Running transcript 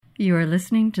You are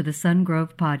listening to the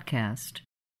Sungrove Podcast.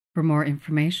 For more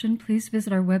information, please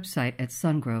visit our website at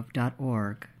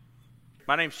sungrove.org.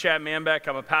 My name's Chad Manbeck.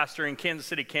 I'm a pastor in Kansas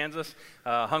City, Kansas.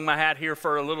 Hung my hat here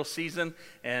for a little season,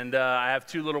 and I have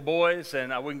two little boys,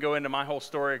 and I wouldn't go into my whole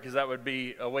story because that would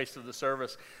be a waste of the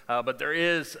service. But there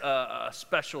is a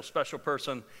special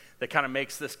person that kind of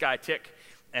makes this guy tick,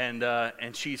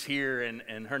 and she's here,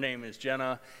 and her name is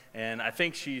Jenna, and I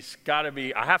think she's got to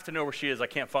be, I have to know where she is. I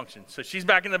can't function. So she's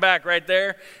back in the back right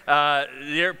there.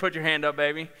 There, put your hand up,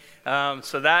 baby.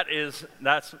 So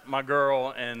that's my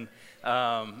girl, and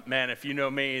man, if you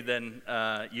know me, then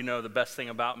you know the best thing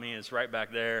about me is right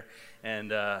back there,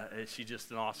 and she's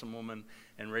just an awesome woman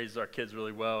and raises our kids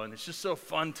really well, and it's just so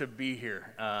fun to be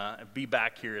here, be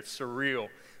back here. It's surreal.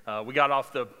 We got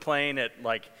off the plane at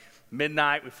like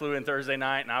midnight. We flew in Thursday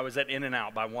night, and I was at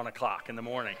In-N-Out by 1 o'clock in the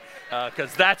morning,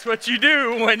 because that's what you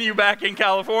do when you're back in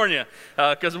California,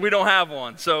 because we don't have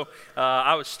one. So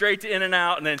I was straight to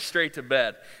In-N-Out and then straight to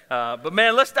bed. But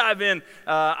man, let's dive in.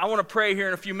 I want to pray here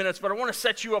in a few minutes, but I want to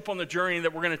set you up on the journey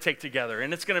that we're going to take together,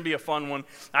 and it's going to be a fun one.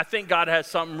 I think God has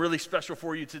something really special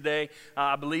for you today.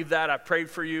 I believe that. I prayed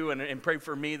for you and prayed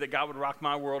for me that God would rock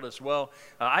my world as well.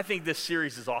 I think this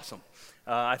series is awesome.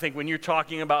 I think when you're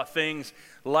talking about things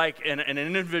like an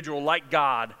individual like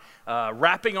God,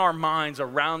 wrapping our minds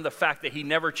around the fact that he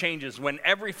never changes when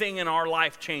everything in our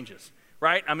life changes,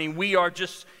 right? I mean, we are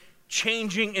just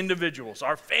changing individuals.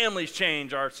 Our families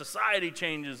change, our society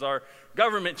changes, our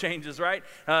government changes, right?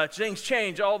 Things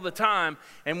change all the time,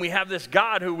 and we have this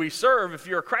God who we serve, if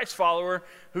you're a Christ follower,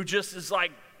 who just is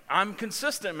like, I'm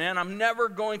consistent, man. I'm never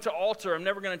going to alter. I'm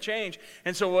never going to change.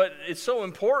 And so what is so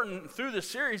important through this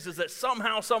series is that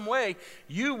somehow, some way,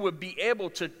 you would be able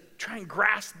to try and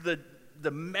grasp the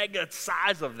mega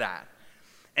size of that.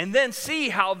 And then see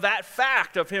how that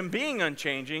fact of him being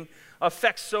unchanging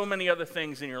affects so many other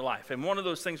things in your life. And one of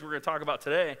those things we're going to talk about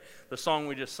today, the song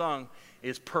we just sung,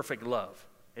 is perfect love.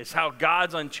 It's how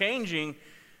God's unchanging,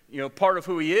 part of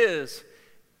who he is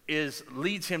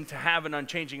leads him to have an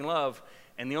unchanging love.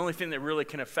 And the only thing that really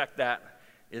can affect that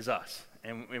is us.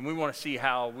 And we want to see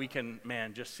how we can,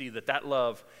 just see that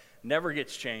love never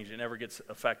gets changed. It never gets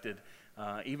affected,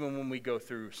 even when we go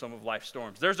through some of life's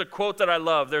storms. There's a quote that I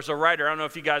love. There's a writer. I don't know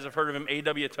if you guys have heard of him,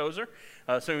 A.W. Tozer.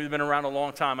 Some of you have been around a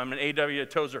long time. I'm an A.W.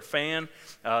 Tozer fan.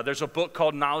 There's a book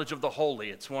called Knowledge of the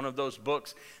Holy. It's one of those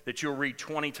books that you'll read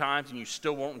 20 times and you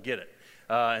still won't get it.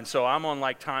 And so I'm on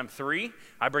like time 3.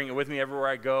 I bring it with me everywhere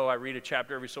I go. I read a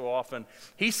chapter every so often.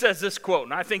 He says this quote,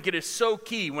 and I think it is so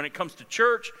key when it comes to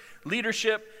church,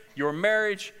 leadership, your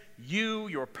marriage,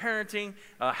 your parenting,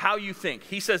 how you think.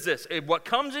 He says this, what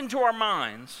comes into our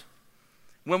minds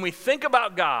when we think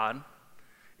about God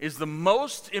is the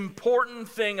most important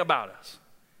thing about us.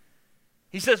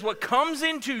 He says what comes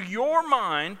into your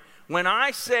mind when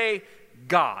I say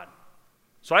God.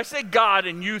 So I say God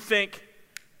and you think,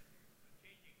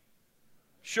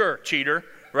 sure, cheater,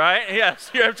 right? Yes,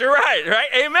 you're right?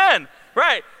 Amen,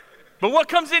 right. But what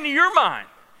comes into your mind?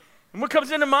 And what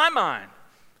comes into my mind?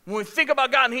 When we think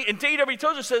about God, and A.W.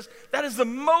 Tozer says, that is the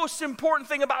most important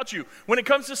thing about you. When it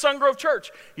comes to Sungrove Church,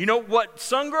 you know what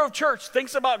Sungrove Church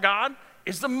thinks about God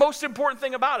is the most important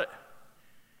thing about it.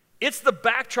 It's the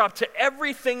backdrop to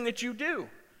everything that you do.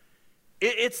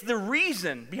 It's the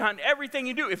reason behind everything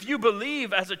you do. If you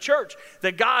believe as a church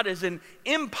that God is an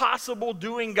impossible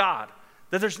doing God,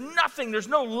 that there's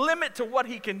no limit to what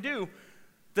he can do,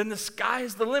 then the sky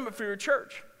is the limit for your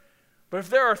church. But if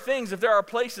there are things, if there are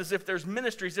places, if there's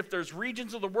ministries, if there's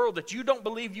regions of the world that you don't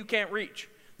believe you can't reach,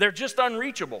 they're just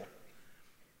unreachable,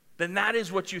 then that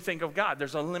is what you think of God.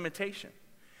 There's a limitation.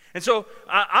 And so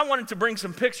I wanted to bring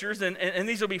some pictures, and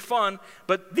these will be fun,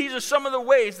 but these are some of the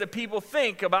ways that people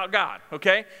think about God,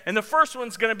 okay? And the first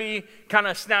one's going to be kind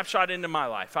of a snapshot into my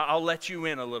life. I'll let you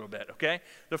in a little bit, okay?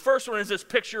 The first one is this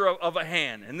picture of a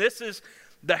hand, and this is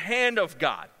the hand of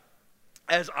God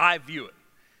as I view it.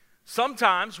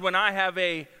 Sometimes when I have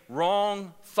a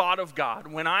wrong thought of God,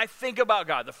 when I think about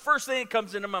God, the first thing that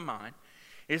comes into my mind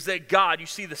is that God, you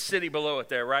see the city below it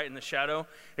there, right, in the shadow,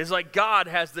 is like God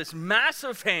has this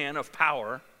massive hand of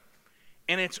power,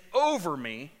 and it's over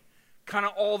me kind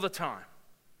of all the time.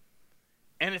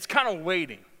 And it's kind of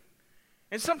waiting.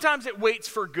 And sometimes it waits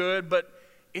for good, but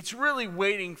it's really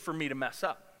waiting for me to mess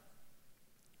up.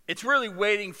 It's really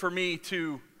waiting for me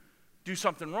to do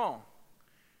something wrong.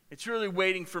 It's really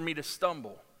waiting for me to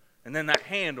stumble. And then that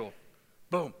handle,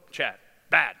 boom, Chad,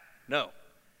 bad, no.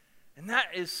 And that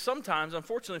is sometimes,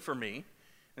 unfortunately for me,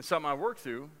 and something I work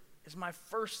through, is my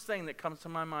first thing that comes to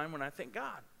my mind when I think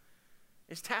God.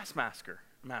 Is taskmaster,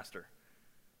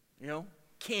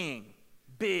 king,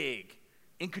 big,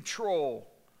 in control,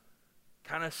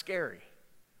 kind of scary.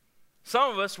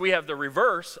 Some of us, we have the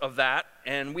reverse of that,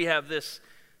 and we have this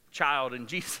child in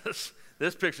Jesus.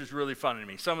 This picture's really funny to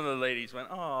me. Some of the ladies went,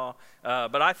 oh,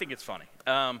 but I think it's funny.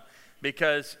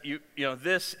 Because, you know, if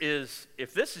this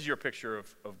is your picture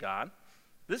of God,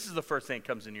 this is the first thing that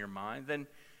comes into your mind, then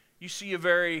you see a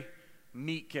very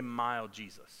meek and mild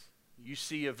Jesus. You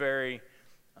see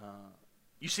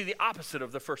you see the opposite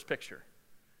of the first picture.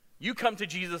 You come to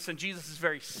Jesus, and Jesus is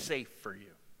very safe for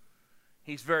you.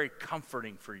 He's very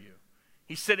comforting for you.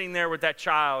 He's sitting there with that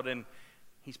child, and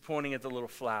he's pointing at the little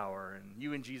flower, and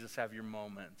you and Jesus have your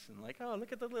moments, and like, oh,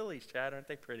 look at the lilies, Chad, aren't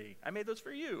they pretty? I made those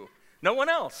for you. No one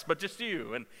else, but just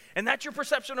you. And that's your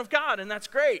perception of God, and that's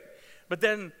great. But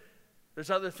then there's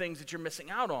other things that you're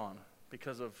missing out on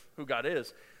because of who God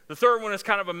is. The third one is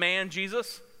kind of a man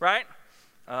Jesus, right?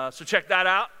 So check that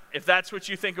out. If that's what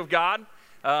you think of God,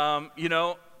 you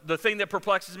know, the thing that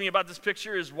perplexes me about this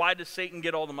picture is, why does Satan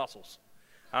get all the muscles?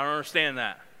 I don't understand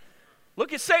that.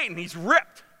 Look at Satan. He's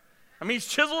ripped. I mean, he's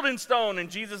chiseled in stone,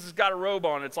 and Jesus has got a robe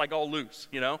on. It's like all loose,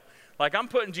 you know? Like, I'm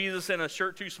putting Jesus in a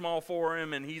shirt too small for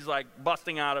him, and he's like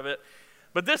busting out of it.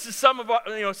 But this is some of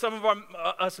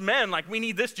us men, like, we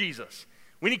need this Jesus.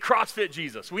 We need CrossFit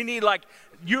Jesus. We need like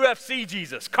UFC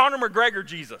Jesus, Conor McGregor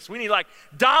Jesus. We need like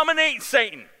dominate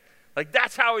Satan. Like,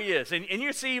 that's how he is. And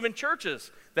you see even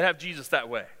churches that have Jesus that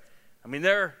way. I mean,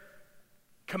 they're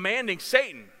commanding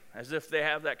Satan as if they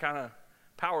have that kind of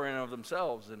power in and of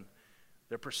themselves. And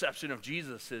their perception of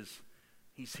Jesus is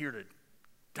he's here to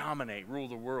dominate, rule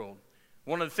the world.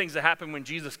 One of the things that happened when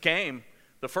Jesus came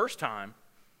the first time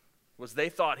was they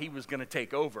thought he was going to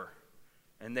take over.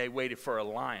 And they waited for a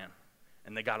lion,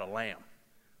 and they got a lamb.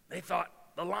 They thought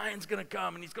the lion's going to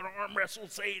come, and he's going to arm wrestle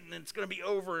Satan, and it's going to be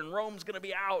over, and Rome's going to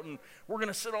be out, and we're going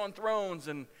to sit on thrones.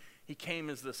 And he came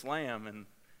as this lamb, and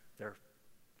their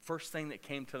first thing that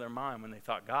came to their mind when they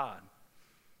thought God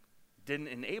didn't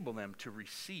enable them to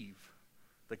receive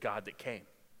the God that came.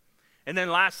 And then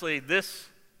lastly, this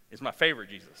is my favorite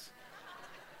Jesus.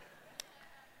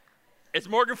 It's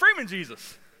Morgan Freeman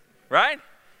Jesus, right?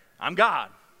 I'm God.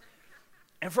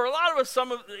 And for a lot of us,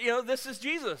 this is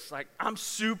Jesus. Like, I'm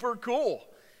super cool,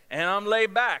 and I'm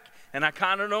laid back, and I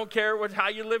kind of don't care how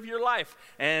you live your life.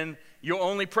 And you'll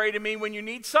only pray to me when you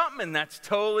need something, and that's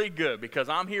totally good because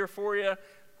I'm here for you.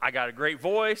 I got a great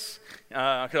voice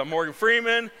because I'm Morgan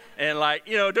Freeman, and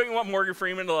don't you want Morgan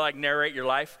Freeman to narrate your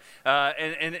life?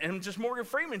 And just Morgan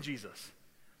Freeman Jesus.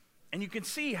 And you can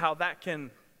see how that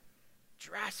can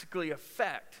drastically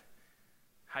affect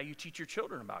how you teach your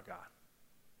children about God,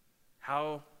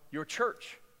 how your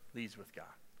church leads with God.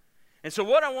 And so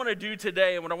what I want to do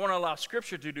today, and what I want to allow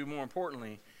Scripture to do more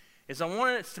importantly, is I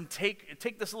want us to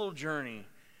take this little journey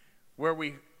where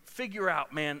we figure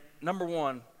out, man, number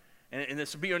one, and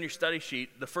this will be on your study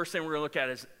sheet, the first thing we're going to look at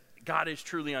is God is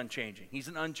truly unchanging. He's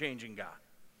an unchanging God.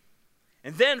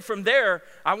 And then from there,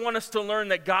 I want us to learn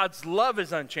that God's love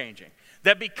is unchanging.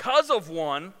 That because of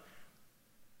one,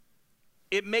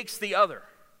 it makes the other.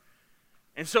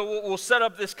 And so we'll set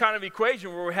up this kind of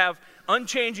equation where we have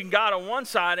unchanging God on one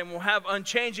side and we'll have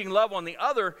unchanging love on the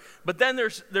other, but then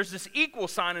there's this equal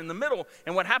sign in the middle.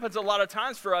 And what happens a lot of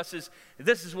times for us is,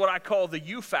 this is what I call the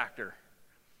you factor,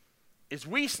 is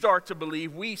we start to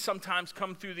believe, we sometimes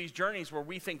come through these journeys where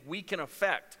we think we can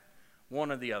affect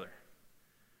one or the other.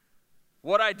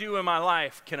 What I do in my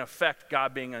life can affect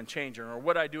God being unchanging, or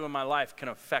what I do in my life can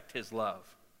affect his love.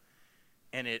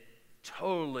 And it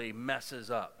totally messes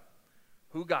up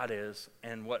who God is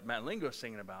and what Matt Lingo is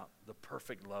singing about, the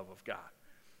perfect love of God.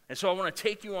 And so I want to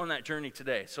take you on that journey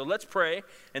today. So let's pray,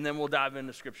 and then we'll dive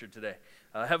into Scripture today.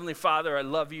 Heavenly Father, I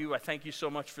love you. I thank you so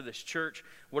much for this church,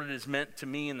 what it has meant to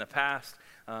me in the past.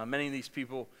 Many of these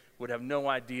people would have no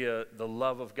idea the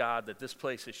love of God that this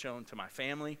place has shown to my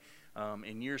family.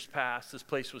 In years past, this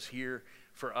place was here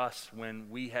for us when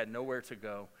we had nowhere to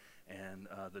go, and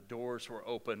the doors were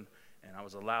open, and I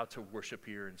was allowed to worship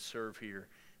here and serve here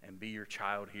and be your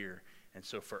child here. And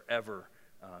so forever,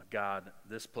 God,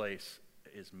 this place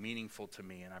is meaningful to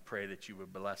me, and I pray that you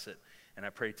would bless it. And I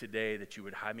pray today that you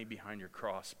would hide me behind your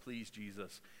cross. Please,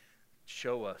 Jesus,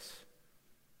 show us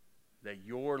that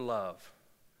your love,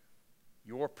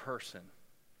 your person,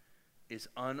 is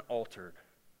unaltered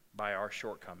by our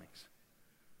shortcomings.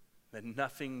 That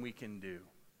nothing we can do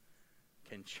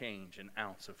can change an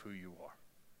ounce of who you are.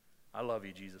 I love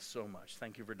you, Jesus, so much.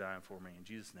 Thank you for dying for me. In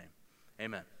Jesus' name,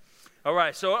 amen. All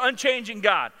right, so unchanging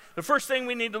God. The first thing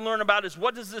we need to learn about is,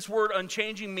 what does this word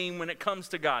unchanging mean when it comes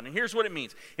to God? And here's what it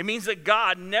means. It means that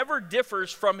God never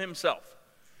differs from himself.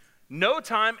 No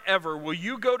time ever will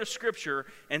you go to Scripture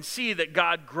and see that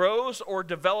God grows or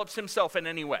develops himself in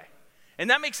any way. And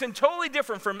that makes him totally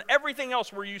different from everything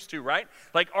else we're used to, right?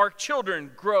 Like our children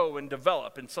grow and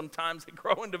develop, and sometimes they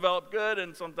grow and develop good,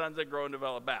 and sometimes they grow and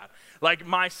develop bad. Like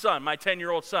my son, my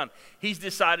 10-year-old son, he's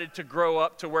decided to grow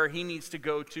up to where he needs to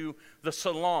go to the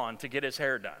salon to get his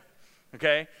hair done.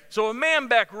 Okay, so a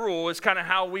man-back rule is kind of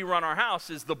how we run our house,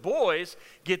 is the boys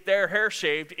get their hair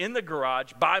shaved in the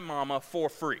garage by mama for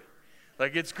free.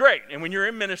 Like, it's great. And when you're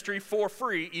in ministry, for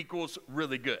free equals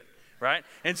really good, right?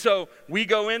 And so we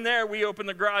go in there, we open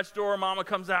the garage door, mama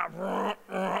comes out,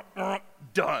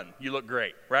 done. You look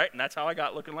great, right? And that's how I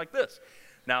got looking like this.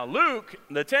 Now, Luke,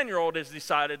 the 10-year-old, has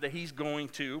decided that he's going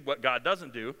to, what God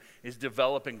doesn't do, is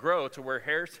develop and grow to where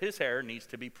his hair needs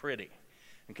to be pretty.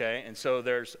 Okay, and so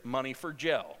there's money for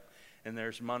gel, and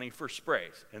there's money for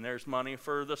sprays, and there's money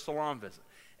for the salon visit.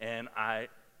 And I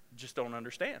just don't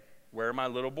understand where my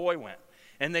little boy went.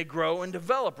 And they grow and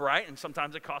develop, right? And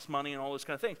sometimes it costs money and all those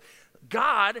kind of things.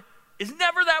 God is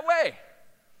never that way.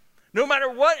 No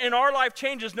matter what in our life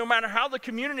changes, no matter how the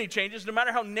community changes, no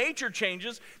matter how nature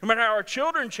changes, no matter how our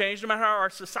children change, no matter how our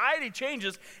society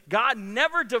changes, God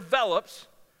never develops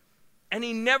and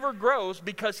he never grows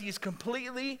because he's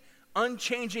completely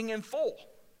unchanging and full.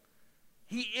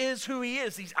 He is who he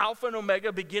is. He's Alpha and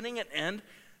Omega, beginning and end,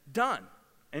 done.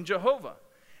 And Jehovah.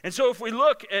 And so if we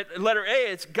look at letter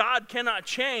A, it's God cannot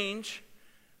change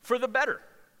for the better.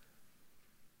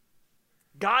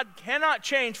 God cannot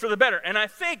change for the better. And I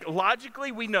think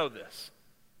logically we know this.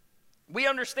 We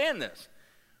understand this.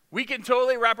 We can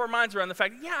totally wrap our minds around the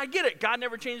fact, yeah, I get it. God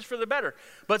never changes for the better.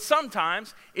 But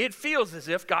sometimes it feels as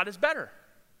if God is better.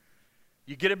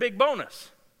 You get a big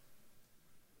bonus.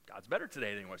 God's better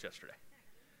today than he was yesterday.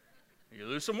 You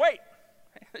lose some weight.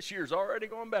 This year's already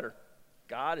going better.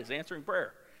 God is answering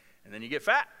prayer. And then you get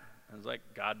fat. And it's like,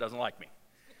 God doesn't like me.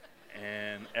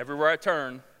 And everywhere I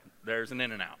turn, there's an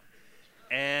In-N-Out.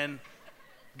 And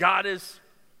God is,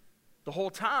 the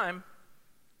whole time,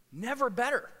 never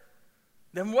better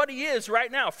than what he is right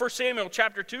now. 1 Samuel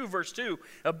chapter 2, verse 2,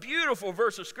 a beautiful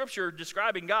verse of scripture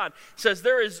describing God, says,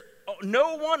 there is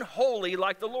no one holy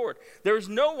like the Lord. There is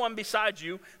no one besides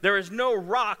you. There is no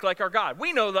rock like our God.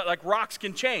 We know that like rocks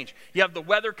can change. You have the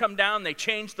weather come down, they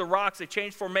change the rocks, they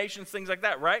change formations, things like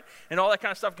that, right? And all that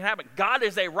kind of stuff can happen. God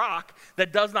is a rock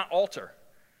that does not alter.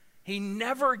 He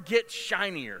never gets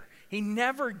shinier. He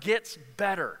never gets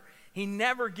better. He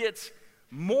never gets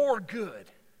more good.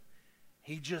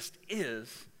 He just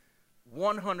is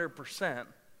 100%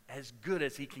 as good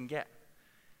as he can get,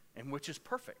 and which is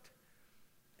perfect.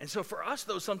 And so for us,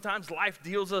 though, sometimes life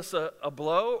deals us a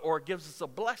blow or gives us a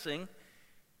blessing,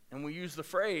 and we use the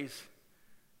phrase,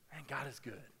 man, God is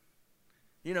good.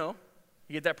 You know,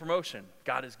 you get that promotion,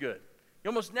 God is good. You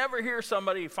almost never hear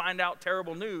somebody find out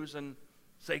terrible news and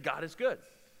say God is good,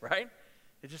 right?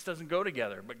 It just doesn't go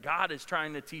together. But God is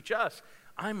trying to teach us,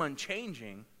 I'm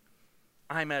unchanging.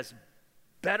 I'm as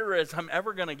better as I'm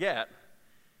ever going to get,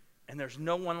 and there's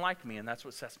no one like me, and that's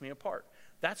what sets me apart.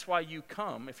 That's why you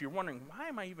come. If you're wondering, why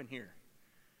am I even here?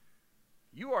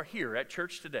 You are here at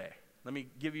church today. Let me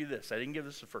give you this. I didn't give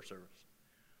this the first service.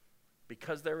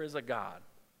 Because there is a God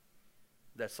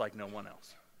that's like no one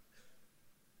else.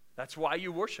 That's why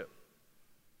you worship.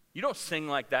 You don't sing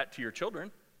like that to your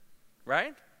children,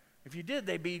 right? If you did,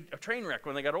 they'd be a train wreck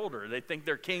when they got older. They'd think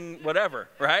they're king whatever,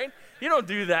 right? You don't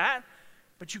do that.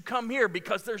 But you come here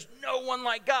because there's no one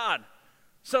like God.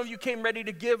 Some of you came ready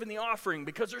to give in the offering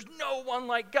because there's no one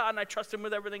like God, and I trust him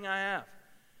with everything I have.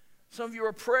 Some of you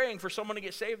are praying for someone to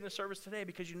get saved in the service today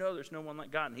because you know there's no one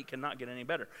like God, and he cannot get any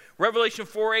better. Revelation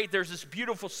 4:8, there's this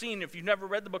beautiful scene. If you've never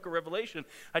read the book of Revelation,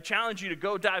 I challenge you to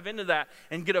go dive into that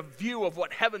and get a view of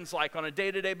what heaven's like on a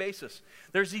day-to-day basis.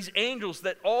 There's these angels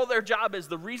that all their job is,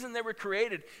 the reason they were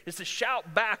created is to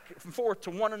shout back and forth to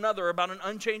one another about an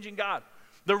unchanging God.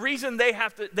 The reason they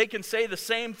can say the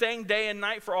same thing day and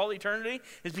night for all eternity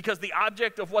is because the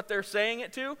object of what they're saying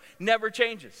it to never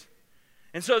changes.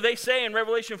 And so they say in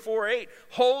Revelation 4:8,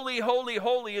 holy, holy,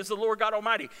 holy is the Lord God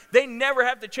Almighty. They never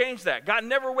have to change that. God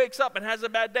never wakes up and has a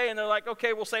bad day and they're like,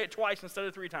 okay, we'll say it twice instead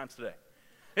of 3 times today.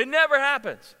 It never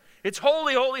happens. It's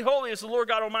holy, holy, holy is the Lord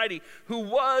God Almighty, who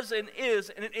was and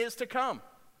it is to come.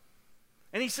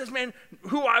 And he says, man,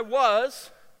 who I was.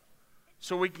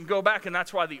 So we can go back, and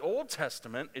that's why the Old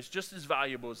Testament is just as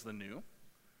valuable as the New.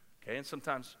 Okay, and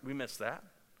sometimes we miss that.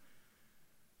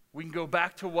 We can go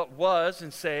back to what was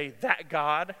and say that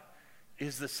God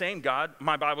is the same God.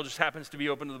 My Bible just happens to be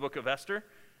open to the book of Esther.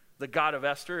 The God of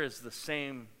Esther is the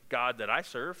same God that I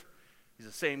serve. He's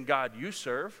the same God you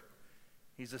serve.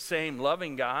 He's the same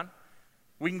loving God.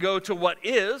 We can go to what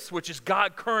is, which is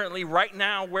God currently right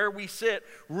now where we sit,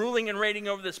 ruling and reigning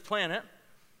over this planet.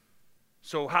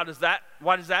 So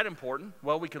why is that important?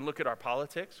 Well, we can look at our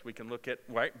politics. We can look at,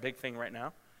 right, big thing right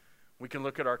now. We can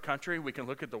look at our country. We can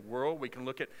look at the world. We can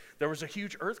look at, there was a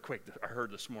huge earthquake that I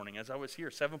heard this morning as I was here,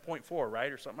 7.4,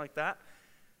 right, or something like that.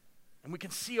 And we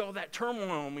can see all that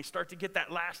turmoil, and we start to get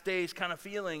that last days kind of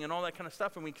feeling and all that kind of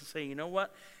stuff, and we can say, you know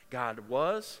what? God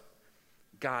was,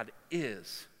 God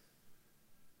is,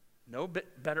 no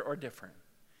bit better or different,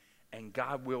 and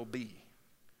God will be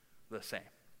the same.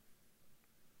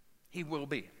 He will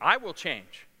be. I will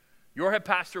change. Your head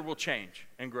pastor will change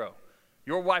and grow.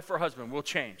 Your wife or husband will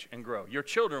change and grow. Your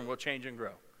children will change and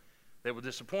grow. They will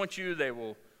disappoint you. They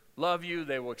will love you.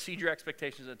 They will exceed your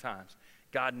expectations at times.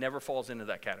 God never falls into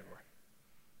that category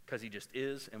because he just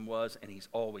is and was, and he's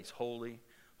always holy,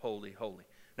 holy, holy.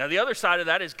 Now, the other side of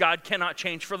that is God cannot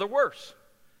change for the worse.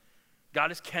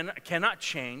 God cannot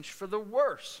change for the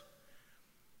worse.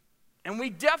 And we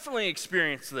definitely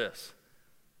experience this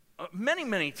many,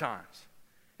 many times,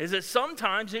 is that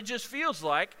sometimes it just feels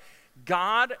like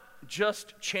God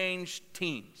just changed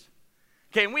teams.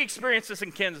 Okay, and we experienced this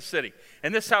in Kansas City,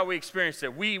 and this is how we experienced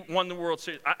it. We won the World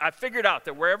Series. I figured out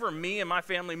that wherever me and my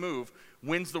family move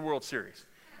wins the World Series,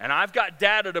 and I've got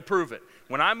data to prove it.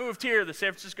 When I moved here, the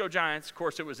San Francisco Giants, of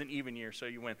course it was an even year, so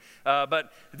you win,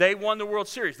 but they won the World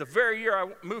Series the very year I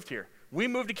moved here. We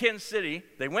moved to Kansas City,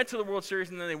 they went to the World Series,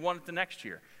 and then they won it the next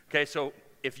year. Okay, so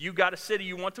if you got a city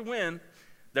you want to win,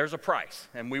 there's a price,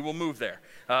 and we will move there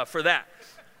for that.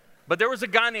 But there was a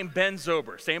guy named Ben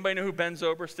Zobrist. Anybody know who Ben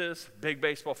Zobrist is? Big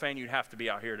baseball fan. You'd have to be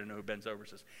out here to know who Ben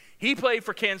Zobrist is. He played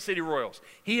for Kansas City Royals.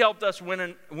 He helped us win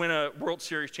a World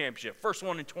Series championship. First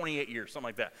one in 28 years, something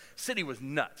like that. City was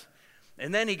nuts.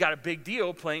 And then he got a big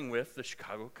deal playing with the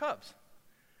Chicago Cubs.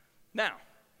 Now,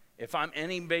 if I'm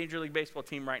any Major League Baseball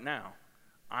team right now,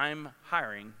 I'm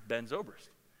hiring Ben Zobrist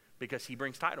because he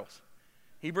brings titles.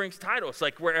 He brings titles.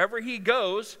 Like wherever he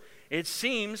goes, it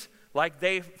seems like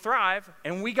they thrive,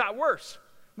 and we got worse.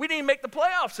 We didn't even make the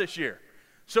playoffs this year.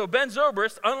 So Ben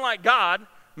Zobrist, unlike God,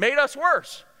 made us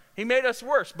worse. He made us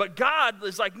worse. But God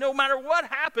is like, no matter what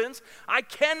happens, I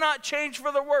cannot change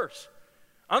for the worse.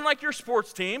 Unlike your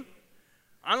sports team,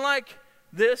 unlike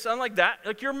this, unlike that,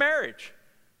 like your marriage.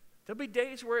 There'll be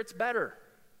days where it's better,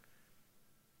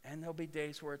 and there'll be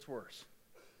days where it's worse.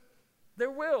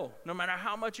 There will, no matter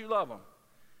how much you love them.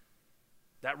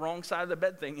 That wrong side of the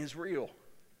bed thing is real.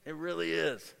 It really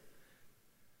is.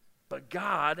 But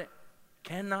God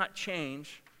cannot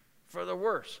change for the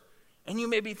worse. And you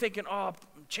may be thinking, oh,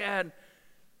 Chad,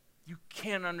 you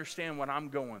can't understand what I'm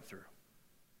going through.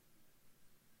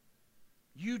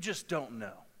 You just don't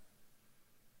know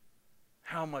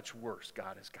how much worse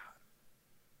God has got.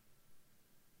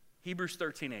 Hebrews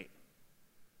 13:8.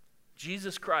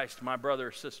 Jesus Christ, my brother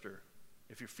or sister,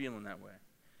 if you're feeling that way,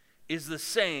 is the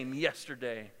same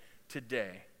yesterday,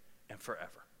 today, and forever.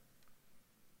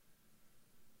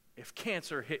 If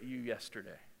cancer hit you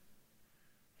yesterday,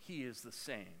 he is the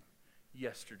same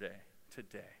yesterday,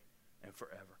 today, and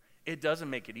forever. It doesn't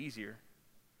make it easier,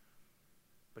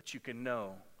 but you can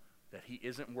know that he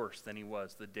isn't worse than he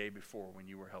was the day before when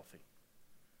you were healthy.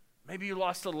 Maybe you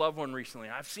lost a loved one recently.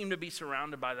 I've seemed to be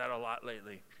surrounded by that a lot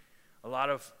lately. A lot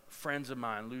of friends of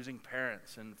mine losing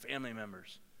parents and family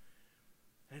members.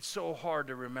 And it's so hard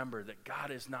to remember that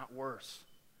God is not worse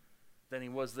than he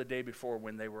was the day before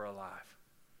when they were alive.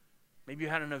 Maybe you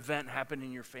had an event happen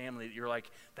in your family that you're like,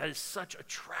 that is such a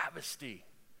travesty.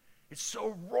 It's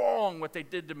so wrong what they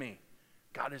did to me.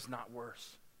 God is not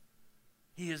worse.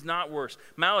 He is not worse.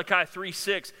 Malachi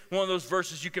 3:6, one of those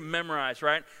verses you can memorize,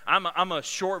 right? I'm a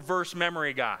short verse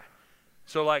memory guy.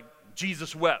 So like,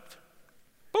 Jesus wept.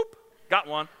 Boop, got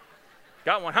one.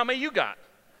 Got one. How many you got?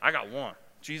 I got one.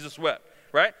 Jesus wept,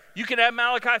 right? You can add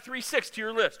Malachi 3:6 to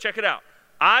your list. Check it out.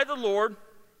 I, the Lord,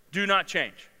 do not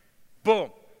change. Boom.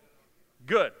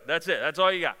 Good. That's it. That's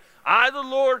all you got. I, the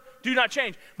Lord, do not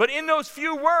change. But in those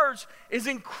few words is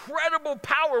incredible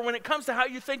power when it comes to how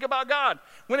you think about God,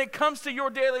 when it comes to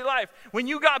your daily life, when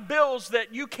you got bills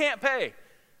that you can't pay,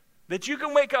 that you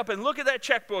can wake up and look at that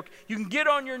checkbook, you can get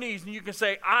on your knees and you can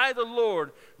say, I, the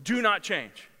Lord, do not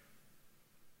change.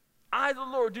 I, the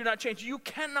Lord, do not change. You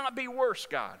cannot be worse,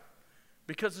 God,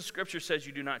 because the scripture says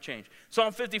you do not change.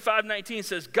 Psalm 55:19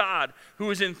 says, God,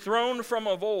 who is enthroned from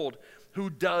of old,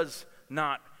 who does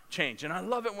not change. And I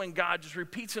love it when God just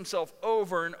repeats himself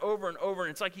over and over and over.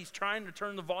 And it's like he's trying to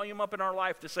turn the volume up in our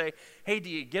life to say, hey, do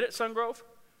you get it, Sungrove?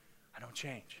 I don't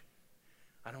change.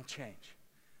 I don't change.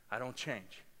 I don't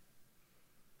change.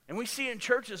 And we see in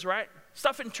churches, right?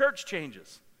 Stuff in church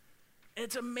changes. And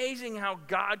it's amazing how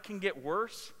God can get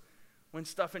worse when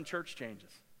stuff in church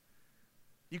changes.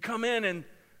 You come in and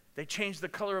they change the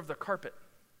color of the carpet.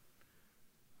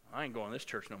 I ain't going to this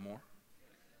church no more.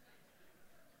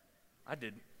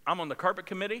 I'm on the carpet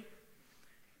committee,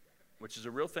 which is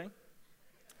a real thing.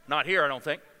 Not here, I don't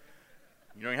think.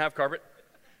 You don't even have carpet.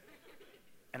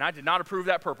 And I did not approve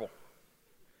that purple.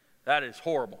 That is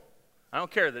horrible. I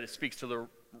don't care that it speaks to the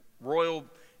royal,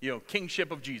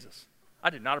 kingship of Jesus. I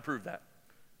did not approve that.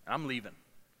 I'm leaving.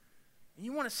 And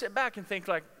you want to sit back and think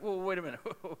like, well, wait a minute.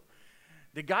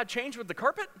 Did God change with the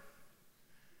carpet?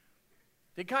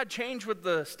 Did God change with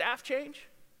the staff change?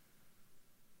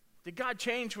 Did God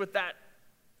change with that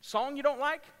song you don't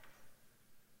like?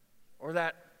 Or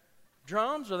that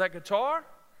drums or that guitar?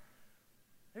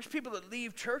 There's people that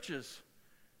leave churches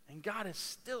and God is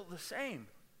still the same.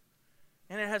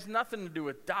 And it has nothing to do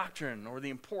with doctrine or the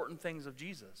important things of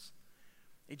Jesus.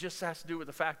 It just has to do with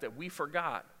the fact that we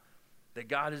forgot that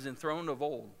God is enthroned of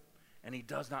old and he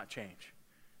does not change.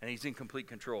 And he's in complete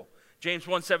control. James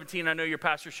 1:17, I know your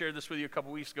pastor shared this with you a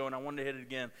couple weeks ago, and I wanted to hit it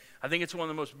again. I think it's one of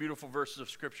the most beautiful verses of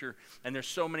Scripture, and there's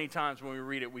so many times when we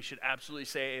read it, we should absolutely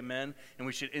say amen, and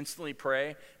we should instantly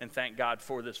pray and thank God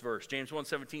for this verse. James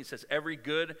 1:17 says, every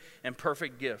good and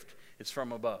perfect gift is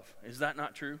from above. Is that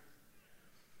not true?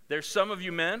 There's some of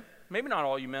you men, maybe not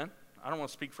all you men, I don't want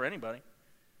to speak for anybody.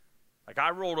 Like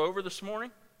I rolled over this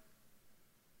morning,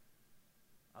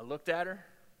 I looked at her,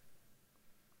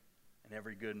 and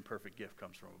every good and perfect gift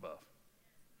comes from above.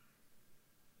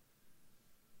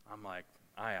 I'm like,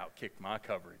 I outkicked my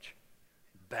coverage.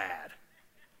 Bad.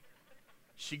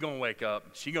 She gonna wake up,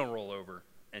 she gonna roll over,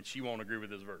 and she won't agree with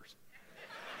this verse.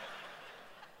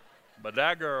 But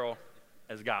that girl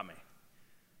has got me.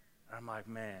 I'm like,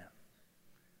 man,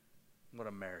 what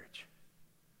a marriage.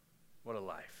 What a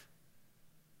life.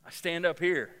 I stand up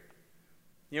here.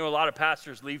 A lot of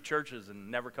pastors leave churches and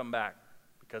never come back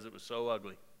because it was so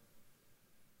ugly.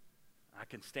 I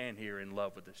can stand here in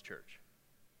love with this church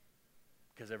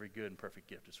because every good and perfect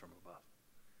gift is from above.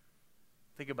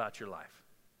 Think about your life.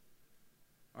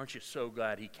 Aren't you so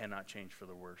glad he cannot change for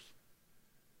the worse?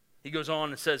 He goes on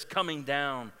and says, coming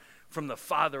down from the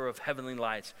Father of heavenly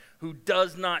lights, who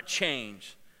does not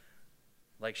change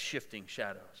like shifting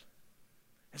shadows.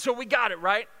 And so we got it,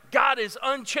 right? God is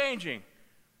unchanging.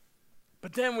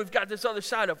 But then we've got this other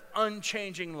side of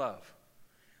unchanging love.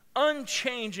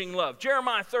 Unchanging love.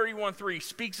 Jeremiah 31:3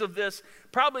 speaks of this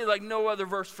probably like no other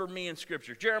verse for me in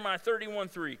Scripture. Jeremiah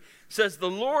 31:3 says, the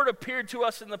Lord appeared to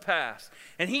us in the past,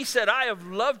 and he said, I have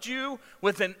loved you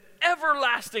with an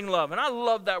everlasting love. And I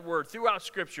love that word throughout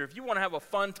Scripture. If you want to have a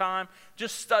fun time,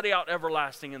 just study out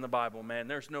everlasting in the Bible, man.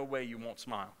 There's no way you won't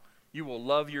smile. You will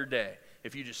love your day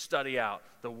if you just study out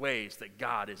the ways that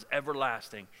God is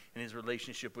everlasting in his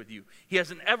relationship with you. He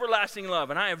has an everlasting love,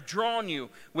 and I have drawn you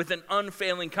with an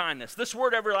unfailing kindness. This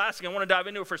word everlasting, I want to dive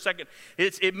into it for a second.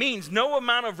 It means no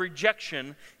amount of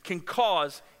rejection can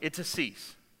cause it to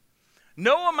cease.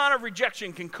 No amount of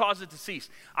rejection can cause it to cease.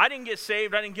 I didn't get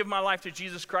saved. I didn't give my life to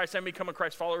Jesus Christ. I didn't become a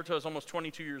Christ follower until I was almost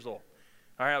 22 years old.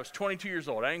 All right, I was 22 years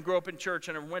old. I didn't grow up in church.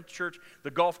 I never went to church. The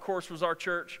golf course was our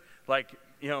church.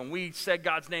 We said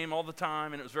God's name all the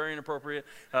time, and it was very inappropriate.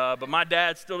 But my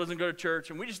dad still doesn't go to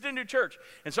church, and we just didn't do church.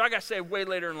 And so I got saved way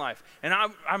later in life. And I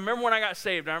remember when I got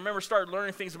saved, and I remember started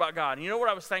learning things about God. And you know what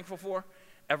I was thankful for?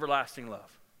 Everlasting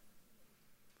love.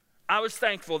 I was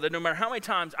thankful that no matter how many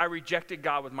times I rejected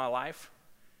God with my life,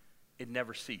 it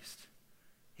never ceased.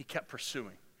 He kept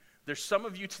pursuing. There's some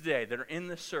of you today that are in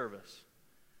this service.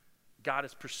 God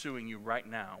is pursuing you right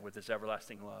now with this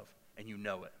everlasting love, and you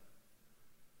know it.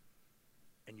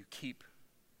 And you keep,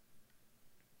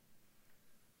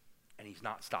 and he's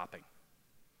not stopping.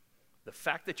 The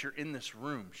fact that you're in this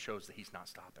room shows that he's not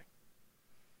stopping,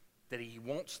 that he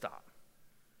won't stop,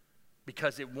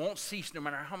 because it won't cease no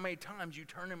matter how many times you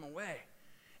turn him away.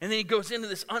 And then he goes into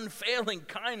this unfailing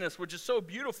kindness, which is so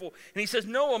beautiful, and he says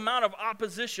no amount of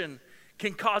opposition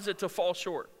can cause it to fall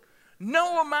short.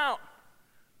 No amount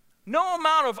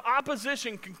of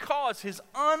opposition can cause his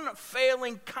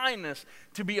unfailing kindness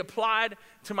to be applied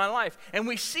to my life. And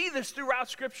we see this throughout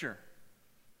Scripture.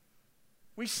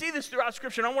 We see this throughout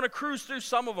Scripture, and I want to cruise through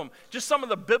some of them. Just some of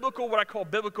the biblical, what I call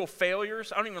biblical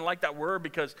failures. I don't even like that word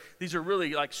because these are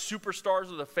really like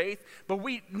superstars of the faith. But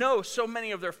we know so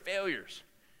many of their failures.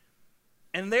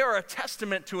 And they are a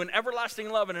testament to an everlasting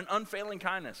love and an unfailing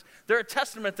kindness. They're a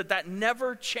testament that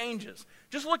never changes.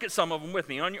 Just look at some of them with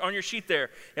me. On your sheet there,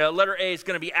 letter A is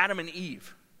going to be Adam and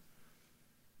Eve.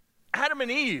 Adam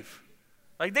and Eve.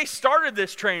 Like they started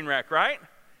this train wreck, right?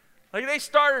 Like they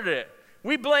started it.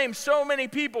 We blame so many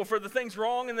people for the things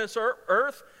wrong in this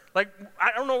earth. Like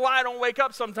I don't know why I don't wake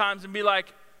up sometimes and be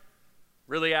like,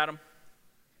 really, Adam?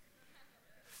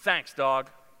 Thanks, dog.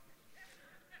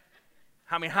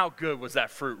 How good was that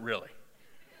fruit really?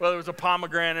 whether it was a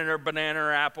pomegranate or banana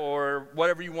or apple or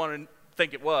whatever you want to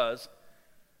think it was,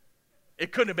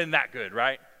 it couldn't have been that good,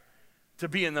 right? To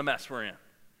be in the mess we're in.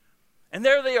 And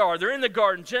there they are. They're in the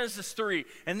garden, Genesis 3,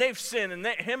 and they've sinned, and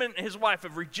him and his wife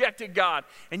have rejected God.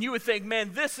 And you would think,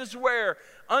 man, this is where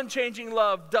unchanging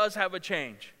love does have a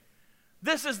change.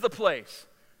 This is the place.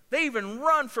 They even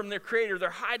run from their Creator. They're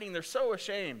hiding. They're so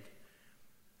ashamed.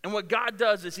 And what God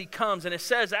does is he comes, and it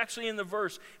says, actually in the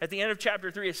verse, at the end of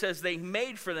chapter 3, it says they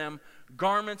made for them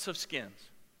garments of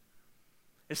skins.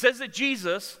 It says that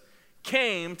Jesus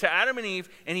came to Adam and Eve,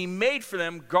 and he made for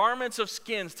them garments of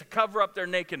skins to cover up their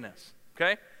nakedness.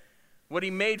 Okay? What he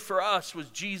made for us was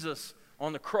Jesus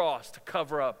on the cross to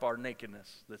cover up our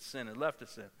nakedness that sin had left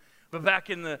us in. But back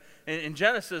in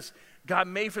Genesis, God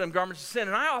made for them garments of sin.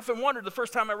 And I often wondered the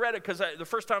first time I read it, because the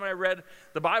first time I read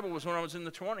the Bible was when I was in my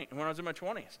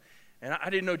 20s. And I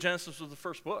didn't know Genesis was the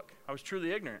first book. I was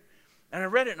truly ignorant. And I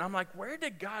read it, and I'm like, where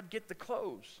did God get the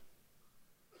clothes?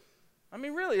 I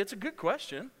mean, really, it's a good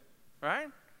question, right?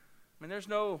 I mean, there's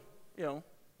no,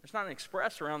 there's not an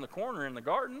express around the corner in the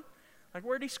garden. Like,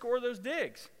 where did he score those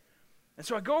digs? And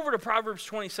so I go over to Proverbs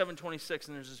 27:26,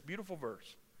 and there's this beautiful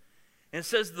verse. And it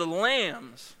says, the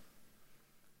lambs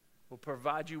will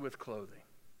provide you with clothing.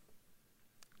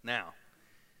 Now,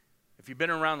 if you've been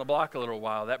around the block a little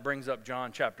while, that brings up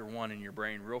John chapter 1 in your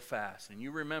brain real fast. And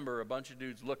you remember a bunch of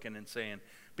dudes looking and saying,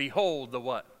 behold the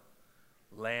what?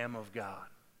 Lamb of God.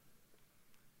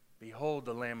 Behold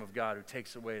the Lamb of God who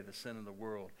takes away the sin of the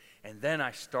world. And then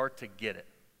I start to get it.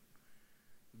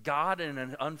 God, in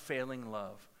an unfailing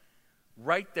love,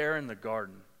 right there in the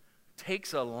garden,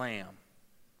 takes a lamb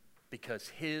because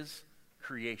his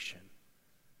creation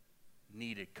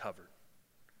needed covered.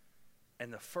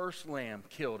 And the first lamb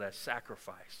killed as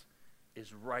sacrifice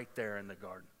is right there in the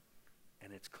garden.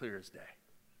 And it's clear as day.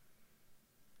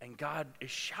 And God is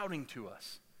shouting to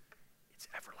us, it's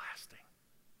everlasting.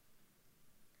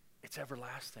 It's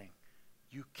everlasting.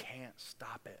 You can't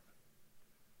stop it.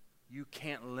 You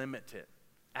can't limit it.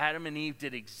 Adam and Eve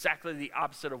did exactly the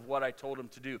opposite of what I told them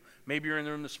to do. Maybe you're in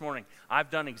the room this morning. I've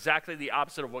done exactly the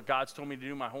opposite of what God's told me to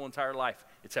do my whole entire life.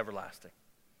 It's everlasting.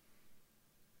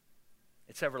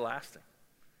 It's everlasting.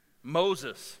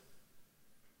 Moses.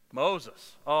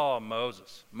 Oh,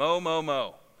 Moses.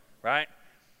 Mo, right?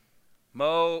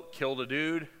 Mo killed a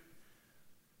dude.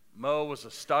 Mo was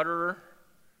a stutterer.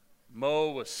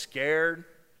 Mo was scared.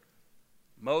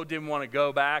 Mo didn't want to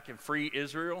go back and free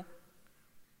Israel.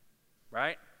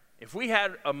 Right? If we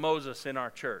had a Moses in our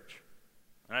church,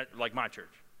 like my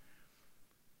church,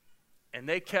 and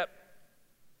they kept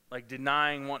like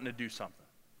denying wanting to do something.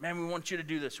 Man, we want you to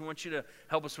do this. We want you to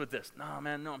help us with this. No,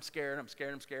 man, no, I'm scared.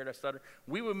 I stutter.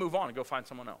 We would move on and go find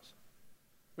someone else.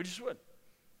 We just would.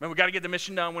 Man, we got to get the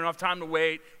mission done. We don't have time to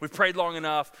wait. We've prayed long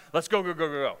enough. Let's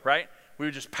go, right? We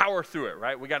would just power through it,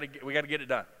 right? We got to get it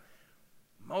done.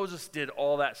 Moses did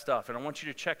all that stuff, and I want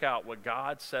you to check out what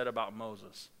God said about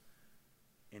Moses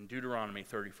in Deuteronomy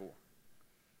 34.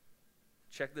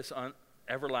 Check this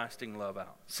everlasting love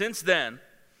out. Since then,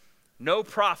 no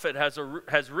prophet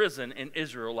has risen in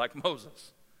Israel like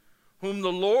Moses, whom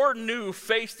the Lord knew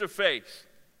face to face,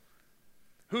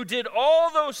 who did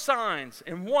all those signs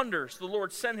and wonders the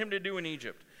Lord sent him to do in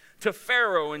Egypt, to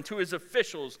Pharaoh and to his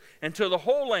officials and to the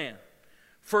whole land.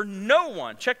 For no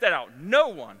one, check that out, no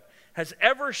one has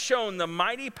ever shown the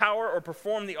mighty power or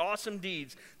performed the awesome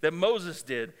deeds that Moses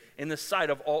did in the sight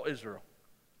of all Israel.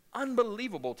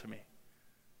 Unbelievable to me.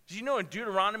 Did you know in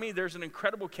Deuteronomy there's an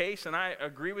incredible case, and I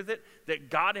agree with it, that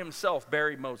God himself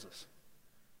buried Moses.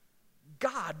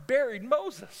 God buried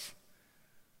Moses.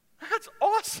 That's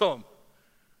awesome.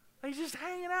 He's just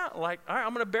hanging out like, all right,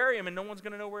 I'm going to bury him and no one's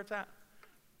going to know where it's at.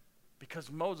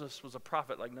 Because Moses was a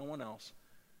prophet like no one else.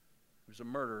 He was a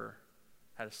murderer,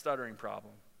 had a stuttering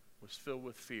problem, was filled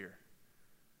with fear.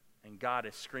 And God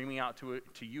is screaming out to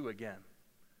you again.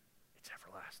 It's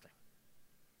everlasting.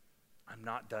 I'm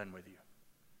not done with you.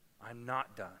 I'm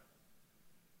not done.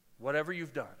 Whatever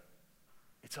you've done,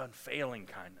 it's unfailing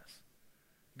kindness.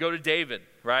 Go to David,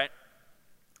 right?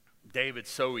 David's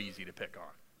so easy to pick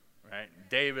on, right?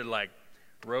 David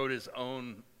wrote his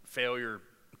own failure,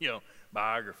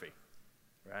 biography,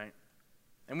 right?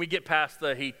 And we get past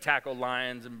he tackled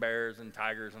lions and bears and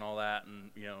tigers and all that, and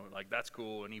that's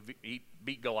cool. And he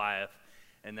beat Goliath,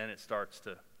 and then it starts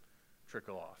to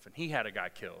trickle off. And he had a guy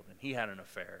killed, and he had an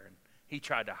affair, and he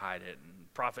tried to hide it,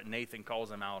 and Prophet Nathan calls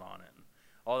him out on it, and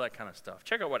all that kind of stuff.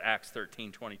 Check out what Acts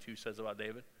 13:22 says about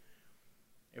David.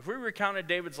 If we recounted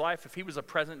David's life, if he was a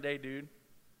present day dude,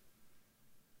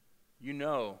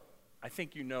 I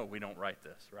think we don't write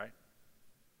this, right?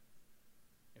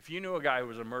 If you knew a guy who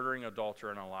was a murdering adulterer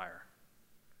and a liar,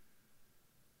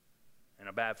 and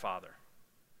a bad father.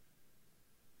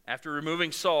 After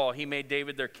removing Saul, he made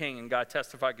David their king, and God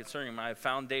testified concerning him, I have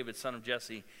found David, son of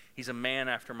Jesse. He's a man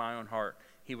after my own heart.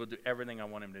 He will do everything I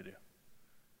want him to do.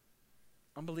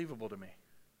 Unbelievable to me.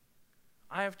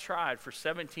 I have tried for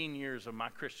 17 years of my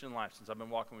Christian life since I've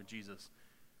been walking with Jesus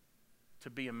to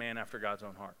be a man after God's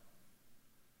own heart.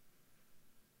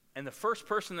 And the first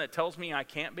person that tells me I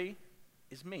can't be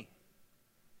is me.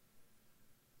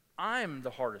 I'm the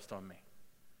hardest on me.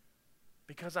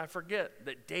 Because I forget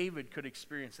that David could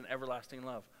experience an everlasting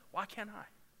love. Why can't I?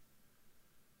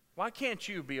 Why can't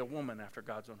you be a woman after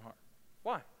God's own heart?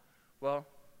 Why? Well,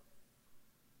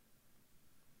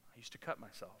 I used to cut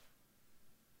myself.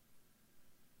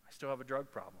 I still have a drug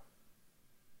problem.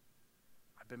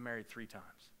 I've been married 3 times.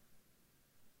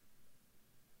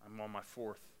 I'm on my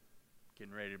 4th,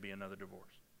 getting ready to be another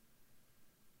divorce.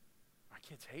 My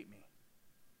kids hate me.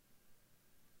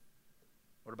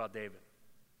 What about David?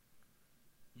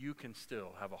 You can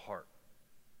still have a heart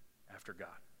after God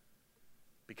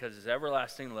because his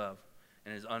everlasting love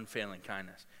and his unfailing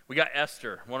kindness. We got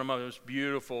Esther, one of the most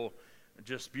beautiful,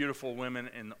 just beautiful women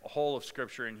in the whole of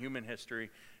Scripture and human history.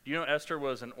 Do you know Esther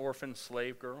was an orphan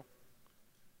slave girl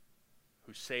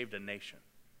who saved a nation?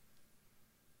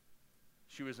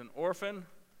 She was an orphan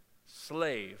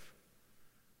slave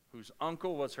whose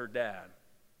uncle was her dad,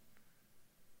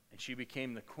 and she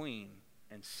became the queen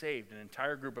and saved an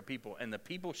entire group of people. And the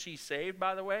people she saved,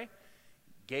 by the way,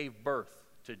 gave birth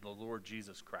to the Lord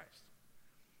Jesus Christ.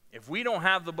 If we don't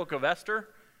have the book of Esther,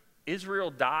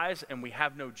 Israel dies and we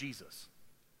have no Jesus.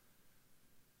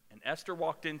 And Esther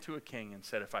walked into a king and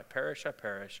said, if I perish, I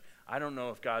perish. I don't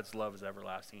know if God's love is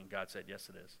everlasting. And God said, yes,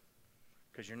 it is.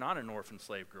 Because you're not an orphan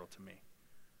slave girl to me.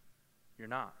 You're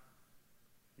not.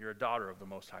 You're a daughter of the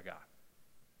Most High God.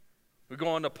 We go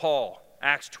on to Paul,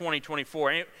 Acts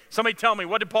 20:24. Somebody tell me,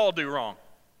 what did Paul do wrong?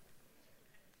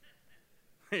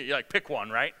 You like, pick one,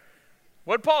 right?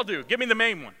 What did Paul do? Give me the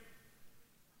main one.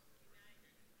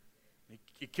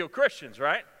 He killed Christians,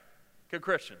 right? Killed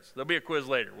Christians. There'll be a quiz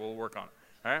later. We'll work on it.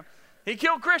 All right? He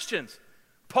killed Christians.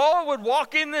 Paul would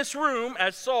walk in this room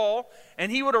as Saul,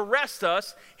 and he would arrest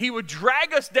us. He would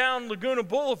drag us down Laguna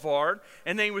Boulevard,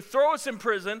 and then he would throw us in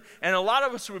prison, and a lot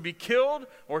of us would be killed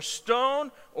or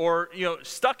stoned or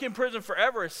stuck in prison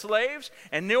forever as slaves.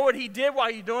 And you know what he did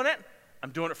while he's doing it?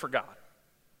 I'm doing it for God.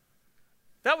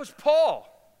 That was Paul.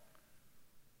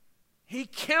 He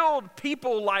killed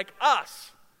people like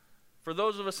us, for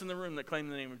those of us in the room that claim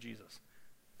the name of Jesus.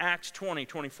 Acts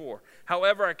 20:24.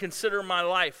 However, I consider my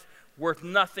life worth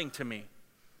nothing to me.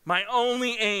 My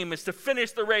only aim is to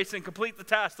finish the race and complete the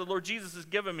task the Lord Jesus has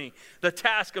given me, the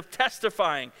task of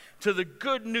testifying to the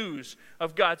good news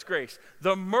of God's grace.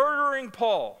 The murdering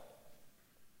Paul,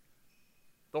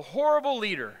 the horrible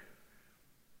leader,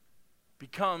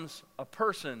 becomes a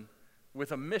person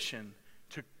with a mission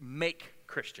to make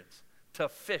Christians, to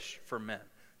fish for men,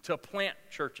 to plant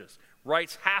churches,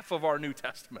 writes half of our New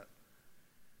Testament.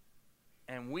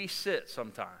 And we sit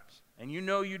sometimes, and you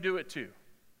know you do it too.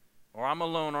 Or I'm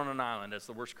alone on an island as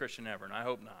the worst Christian ever, and I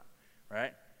hope not,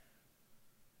 right?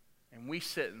 And we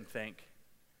sit and think,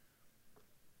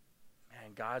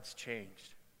 man, God's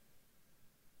changed.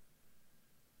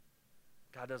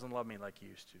 God doesn't love me like he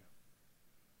used to.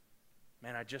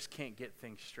 Man, I just can't get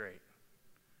things straight.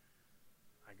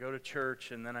 I go to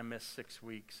church, and then I miss 6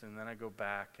 weeks, and then I go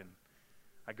back, and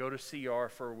I go to CR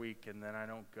for a week, and then I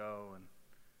don't go, and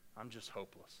I'm just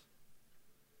hopeless.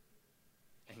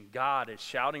 And God is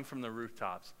shouting from the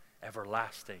rooftops,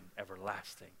 everlasting,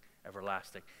 everlasting,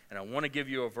 everlasting. And I want to give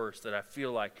you a verse that I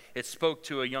feel like it spoke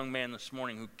to a young man this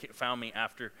morning who found me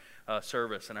after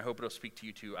service, and I hope it'll speak to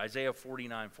you too. Isaiah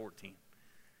 49:14.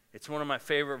 It's one of my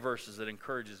favorite verses that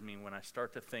encourages me when I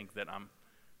start to think that I'm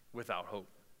without hope.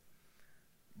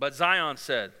 But Zion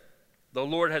said, the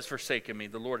Lord has forsaken me,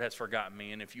 the Lord has forgotten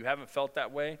me. And if you haven't felt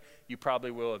that way, you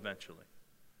probably will eventually.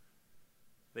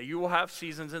 That you will have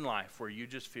seasons in life where you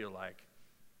just feel like,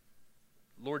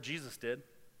 Lord Jesus did.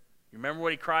 You remember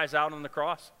what he cries out on the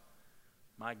cross?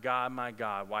 My God,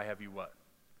 why have you what?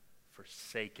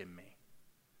 Forsaken me.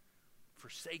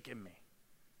 Forsaken me.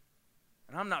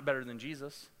 And I'm not better than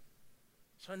Jesus.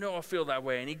 So I know I'll feel that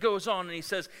way. And he goes on and he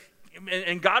says,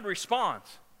 and God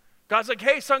responds. God's like,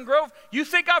 hey, Sun Grove, you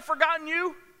think I've forgotten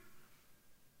you?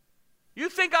 You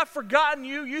think I've forgotten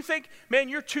you? You think, man,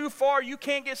 you're too far, you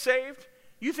can't get saved?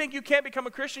 You think you can't become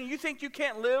a Christian? You think you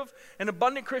can't live an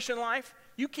abundant Christian life?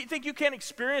 You think you can't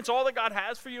experience all that God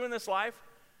has for you in this life?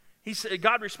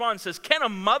 God responds and says, can a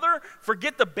mother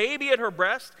forget the baby at her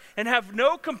breast and have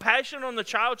no compassion on the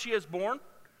child she has born?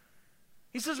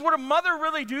 He says, would a mother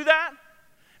really do that?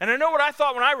 And I know what I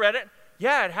thought when I read it.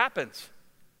 Yeah, it happens.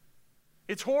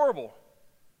 It's horrible.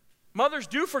 Mothers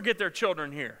do forget their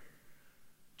children here.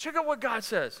 Check out what God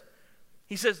says.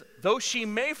 He says, though she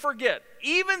may forget,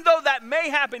 even though that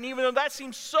may happen, even though that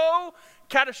seems so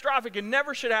catastrophic and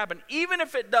never should happen, even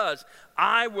if it does,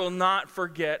 I will not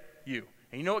forget you.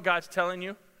 And you know what God's telling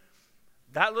you?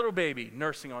 That little baby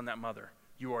nursing on that mother,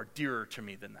 you are dearer to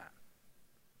me than that.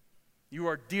 You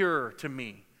are dearer to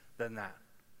me than that.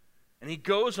 And he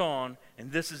goes on,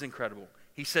 and this is incredible.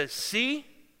 He says, see,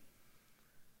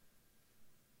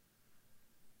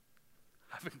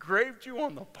 I've engraved you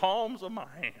on the palms of my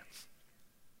hands.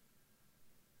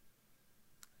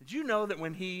 Did you know that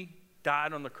when he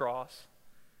died on the cross,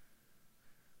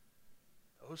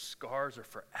 those scars are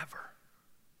forever?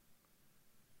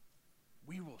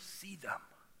 We will see them.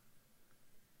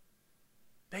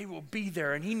 They will be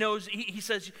there. And he knows, he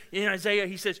says in Isaiah,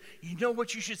 he says, you know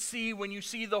what you should see when you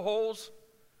see the holes?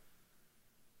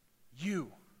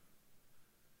 You.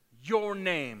 Your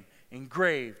name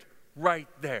engraved right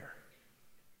there.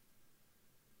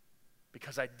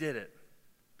 Because I did it.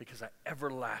 Because I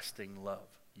everlasting love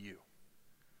you.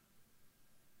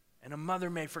 And a mother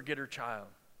may forget her child,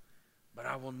 but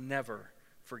I will never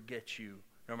forget you,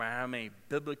 no matter how many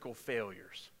biblical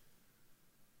failures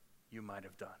you might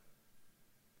have done.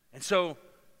 And so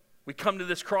we come to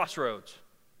this crossroads.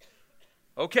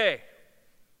 Okay,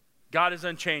 God is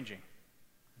unchanging.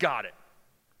 Got it.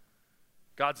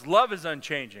 God's love is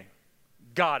unchanging.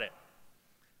 Got it.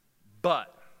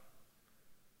 But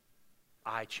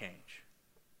I change.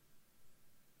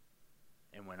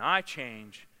 And when I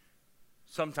change,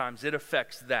 sometimes it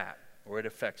affects that or it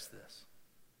affects this.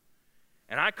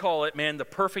 And I call it, man, the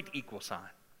perfect equal sign.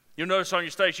 You'll notice on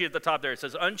your study sheet at the top there, it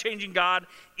says unchanging God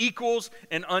equals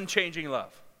an unchanging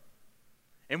love.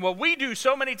 And what we do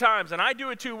so many times, and I do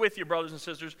it too with you, brothers and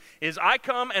sisters, is I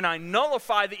come and I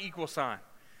nullify the equal sign.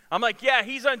 I'm like, yeah,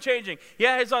 he's unchanging.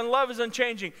 Yeah, his love is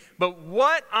unchanging. But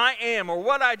what I am or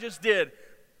what I just did,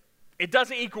 it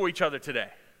doesn't equal each other today.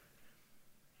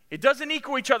 It doesn't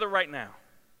equal each other right now.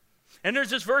 And there's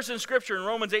this verse in Scripture in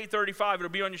Romans 8:35. It'll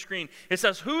be on your screen. It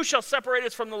says, who shall separate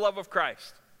us from the love of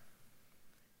Christ?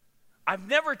 I've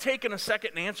never taken a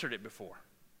second and answered it before.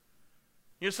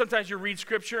 You know, sometimes you read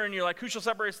Scripture and you're like, who shall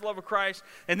separate us from the love of Christ?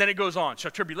 And then it goes on.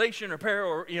 Shall tribulation or peril,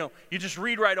 or, you just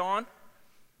read right on.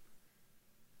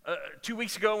 2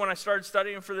 weeks ago when I started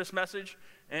studying for this message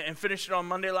and finished it on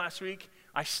Monday last week,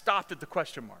 I stopped at the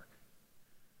question mark.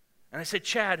 And I said,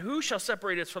 Chad, who shall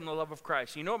separate us from the love of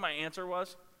Christ? You know what my answer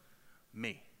was?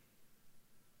 Me.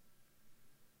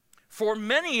 For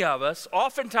many of us,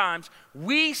 oftentimes,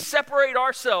 we separate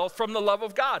ourselves from the love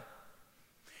of God.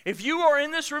 If you are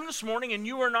in this room this morning and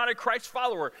you are not a Christ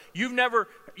follower, you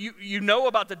know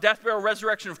about the death, burial,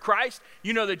 resurrection of Christ,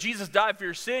 you know that Jesus died for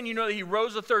your sin, you know that he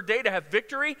rose the third day to have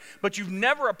victory, but you've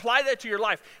never applied that to your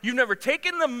life. You've never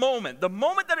taken the moment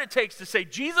that it takes to say,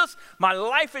 Jesus, my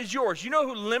life is yours. You know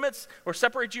who limits or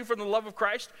separates you from the love of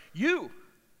Christ? You.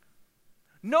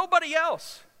 Nobody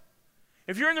else.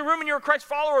 If you're in the room and you're a Christ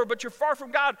follower, but you're far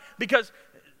from God because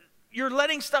you're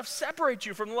letting stuff separate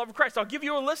you from the love of Christ, I'll give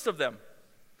you a list of them.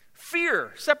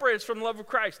 Fear separates from the love of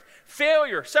Christ.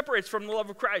 Failure separates from the love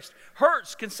of Christ.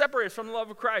 Hurts can separate us from the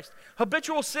love of Christ.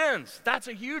 Habitual sins, that's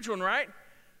a huge one, right?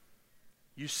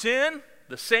 You sin,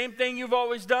 the same thing you've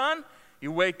always done.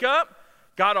 You wake up,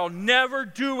 God, I'll never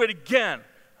do it again.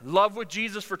 Love with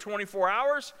Jesus for 24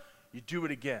 hours, you do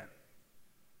it again.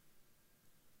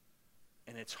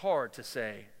 And it's hard to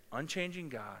say, unchanging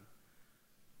God,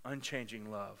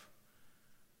 unchanging love.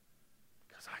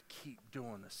 Because I keep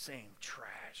doing the same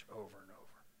trash over and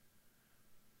over.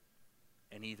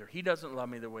 And either he doesn't love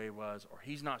me the way he was, or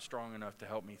he's not strong enough to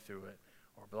help me through it,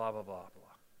 or blah, blah, blah,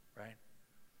 blah, right?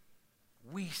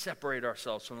 We separate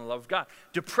ourselves from the love of God.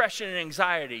 Depression and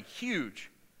anxiety,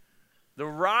 huge. The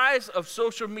rise of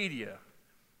social media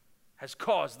has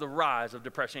caused the rise of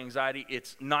depression and anxiety.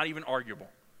 It's not even arguable.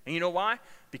 And you know why?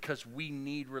 Because we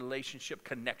need relationship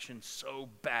connection so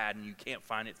bad, and you can't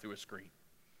find it through a screen.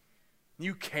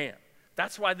 You can't.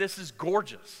 That's why this is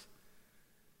gorgeous.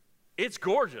 It's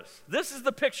gorgeous. This is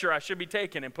the picture I should be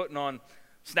taking and putting on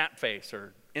Snapface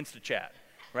or InstaChat,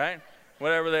 right?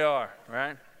 Whatever they are,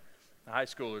 right? The high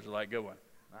schoolers are like, good one.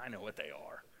 I know what they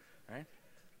are, right?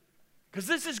 Because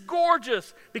this is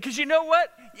gorgeous. Because you know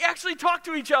what? You actually talk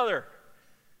to each other.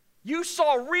 You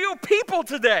saw real people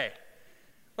today.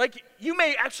 Like, you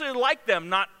may actually like them,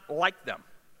 not like them,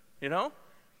 you know?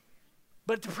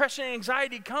 But depression and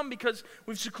anxiety come because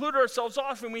we've secluded ourselves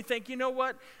off and we think, you know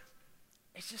what?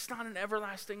 It's just not an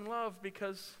everlasting love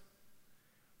because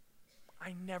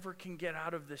I never can get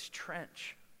out of this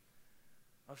trench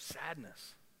of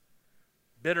sadness.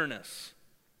 Bitterness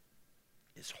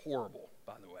is horrible,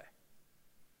 by the way.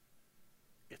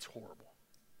 It's horrible.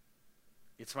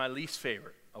 It's my least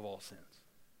favorite of all sins.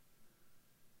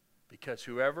 Because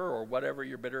whoever or whatever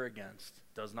you're bitter against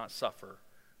does not suffer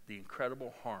the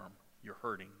incredible harm you're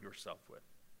hurting yourself with.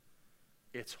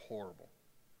 It's horrible.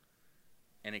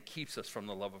 And it keeps us from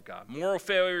the love of God. Moral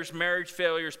failures, marriage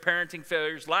failures, parenting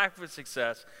failures, lack of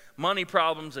success, money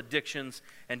problems, addictions,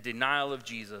 and denial of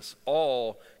Jesus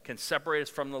all can separate us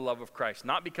from the love of Christ.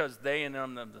 Not because they in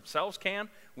themselves can,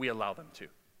 we allow them to.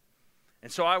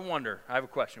 And so I have a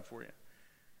question for you.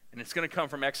 And it's going to come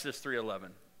from Exodus 3:11.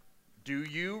 Do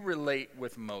you relate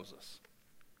with Moses?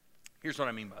 Here's what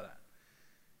I mean by that.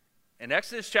 In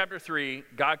Exodus chapter 3,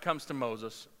 God comes to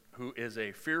Moses, who is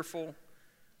a fearful,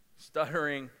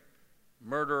 stuttering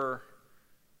murderer,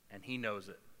 and he knows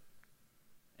it.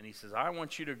 And he says, I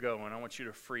want you to go and I want you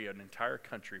to free an entire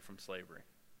country from slavery.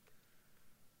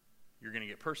 You're going to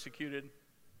get persecuted.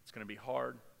 It's going to be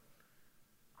hard.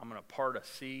 I'm going to part a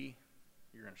sea.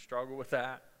 You're going to struggle with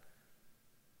that.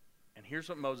 And here's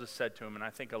what Moses said to him, and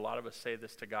I think a lot of us say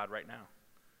this to God right now.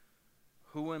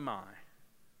 Who am I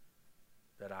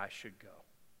that I should go?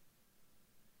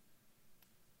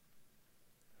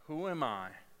 Who am I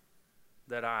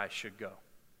that I should go?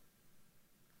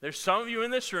 There's some of you in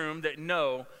this room that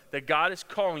know that God is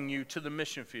calling you to the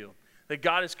mission field, that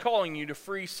God is calling you to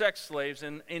free sex slaves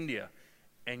in India,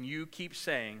 and you keep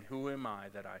saying, who am I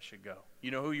that I should go?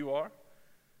 You know who you are?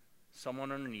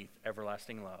 Someone underneath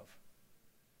everlasting love.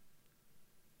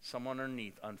 Someone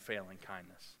underneath unfailing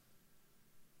kindness.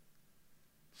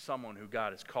 Someone who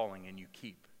God is calling and you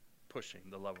keep pushing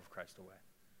the love of Christ away.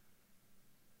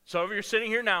 So if you're sitting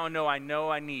here now and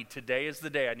today is the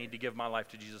day I need to give my life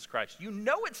to Jesus Christ. You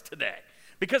know it's today.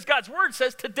 Because God's word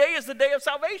says today is the day of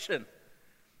salvation.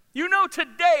 You know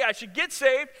today I should get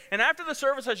saved, and after the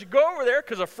service I should go over there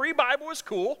because a free Bible is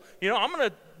cool. You know, I'm going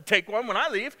to take one when I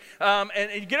leave,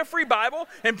 and get a free Bible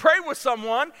and pray with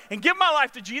someone and give my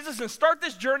life to Jesus and start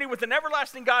this journey with an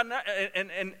everlasting God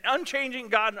and unchanging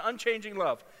God and unchanging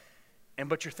love.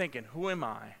 But you're thinking, who am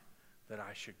I that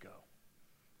I should go?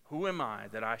 Who am I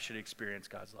that I should experience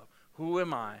God's love? Who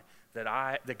am I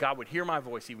that God would hear my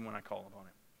voice even when I call upon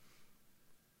him?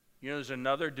 You know, there's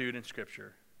another dude in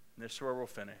Scripture, and this is where we'll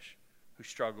finish, who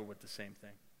struggled with the same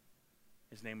thing.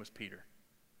 His name was Peter.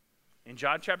 In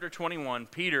John chapter 21,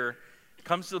 Peter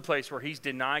comes to the place where he's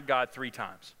denied God 3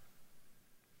 times.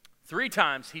 3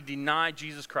 times he denied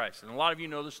Jesus Christ. And a lot of you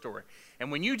know the story.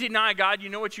 And when you deny God, you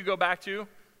know what you go back to?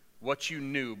 What you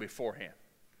knew beforehand.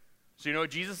 So you know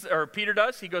what Peter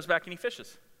does? He goes back and he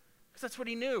fishes. Because that's what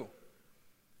he knew.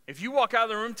 If you walk out of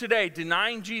the room today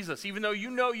denying Jesus, even though you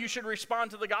know you should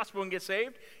respond to the gospel and get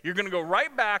saved, you're going to go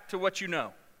right back to what you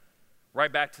know.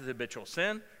 Right back to the habitual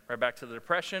sin, right back to the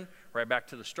depression, right back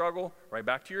to the struggle, right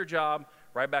back to your job,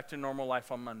 right back to normal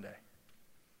life on Monday.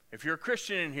 If you're a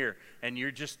Christian in here and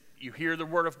you hear the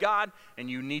word of God and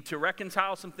you need to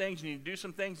reconcile some things, you need to do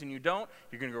some things and you don't,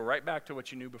 you're going to go right back to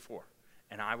what you knew before.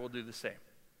 And I will do the same.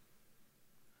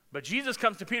 But Jesus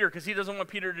comes to Peter because he doesn't want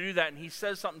Peter to do that, and he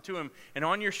says something to him. And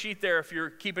on your sheet there, if you're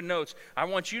keeping notes, I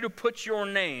want you to put your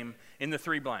name in the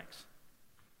 3 blanks.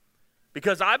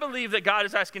 Because I believe that God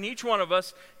is asking each one of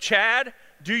us, Chad,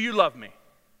 do you love me?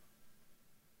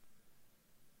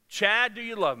 Chad, do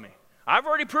you love me? I've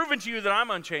already proven to you that I'm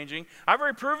unchanging. I've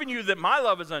already proven to you that my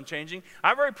love is unchanging.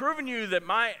 I've already proven to you that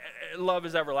my love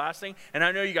is everlasting. And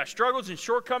I know you got struggles and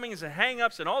shortcomings and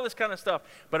hang-ups and all this kind of stuff.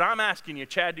 But I'm asking you,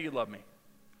 Chad, do you love me?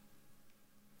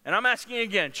 And I'm asking you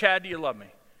again, Chad, do you love me?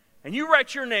 And you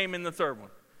write your name in the 3rd one.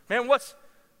 Man,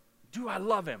 do I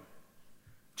love him?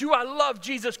 Do I love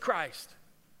Jesus Christ?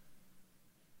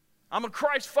 I'm a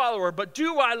Christ follower, but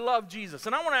do I love Jesus?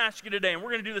 And I want to ask you today, and we're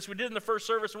going to do this. We did in the first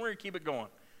service, and we're going to keep it going.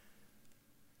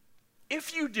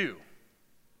 If you do,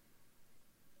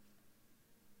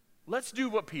 let's do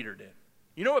what Peter did.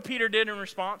 You know what Peter did in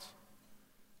response?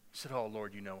 He said, oh,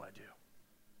 Lord, you know I do.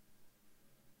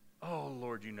 Oh,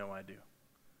 Lord, you know I do.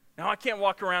 Now, I can't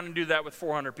walk around and do that with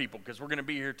 400 people because we're going to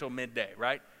be here till midday,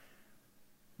 right?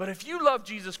 But if you love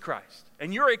Jesus Christ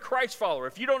and you're a Christ follower,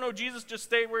 if you don't know Jesus, just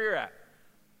stay where you're at.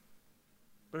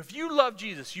 But if you love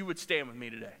Jesus, you would stand with me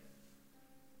today.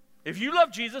 If you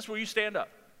love Jesus, will you stand up?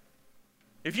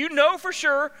 If you know for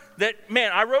sure that,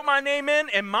 man, I wrote my name in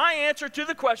and my answer to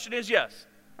the question is yes.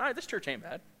 All right, this church ain't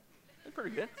bad. It's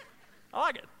pretty good. I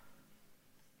like it.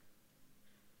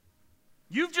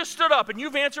 You've just stood up and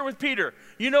you've answered with Peter.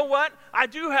 You know what? I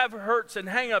do have hurts and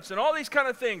hang-ups and all these kind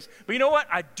of things. But you know what?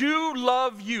 I do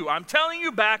love you. I'm telling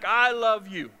you back, I love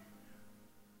you.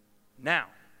 Now,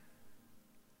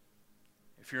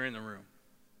 if you're in the room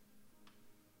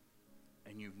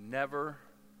and you've never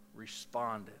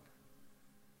responded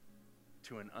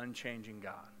to an unchanging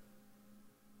God,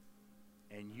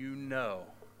 and you know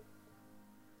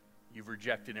you've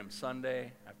rejected him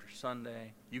Sunday after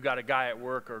Sunday, you got a guy at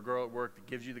work or a girl at work that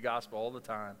gives you the gospel all the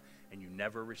time, and you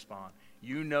never respond.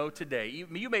 You know today,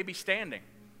 you may be standing.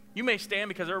 You may stand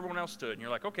because everyone else stood, and you're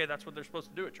like, okay, that's what they're supposed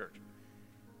to do at church.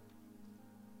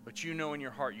 But you know in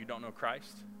your heart you don't know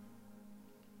Christ.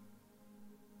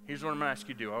 Here's what I'm going to ask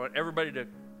you to do. I want everybody to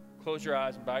close your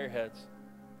eyes and bow your heads.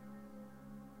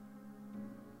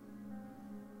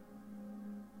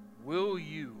 Will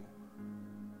you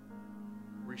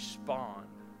respond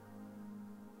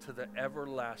to the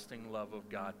everlasting love of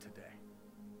God today?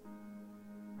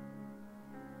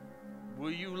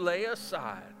 Will you lay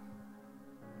aside,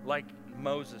 like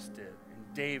Moses did,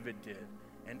 and David did,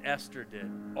 and Esther did,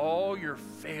 all your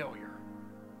failure,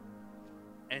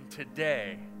 and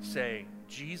today say,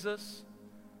 Jesus?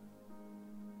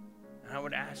 And I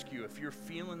would ask you, if you're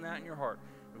feeling that in your heart,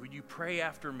 would you pray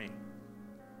after me?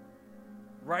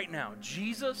 Right now,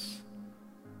 Jesus,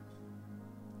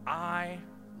 I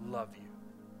love you.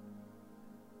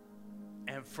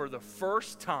 And for the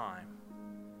first time,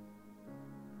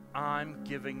 I'm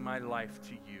giving my life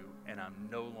to you, and I'm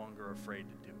no longer afraid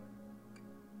to do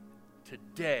it.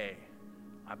 Today,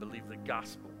 I believe the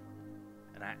gospel,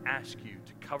 and I ask you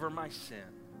to cover my sin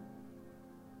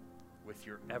with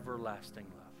your everlasting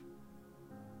love.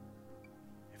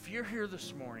 If you're here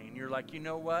this morning and you're like, you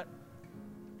know what?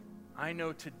 I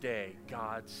know today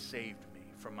God saved me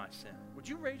from my sin. Would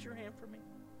you raise your hand for me?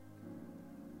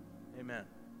 Amen.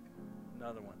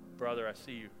 Another one. Brother, I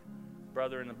see you.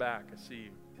 Brother in the back, I see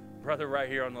you. Brother right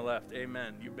here on the left.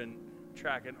 Amen. You've been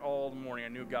tracking all the morning. I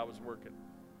knew God was working.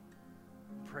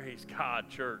 Praise God,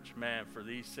 church, man, for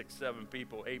these 6, 7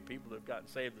 people, 8 people that have gotten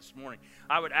saved this morning.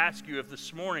 I would ask you, if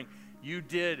this morning you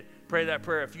did pray that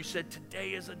prayer, if you said, today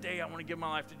is a day I want to give my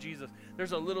life to Jesus,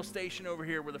 there's a little station over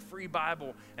here with a free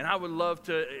Bible, and I would love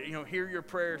to, hear your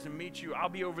prayers and meet you. I'll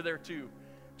be over there too.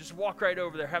 Just walk right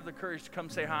over there. Have the courage to come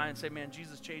say hi and say, man,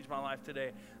 Jesus changed my life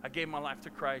today. I gave my life to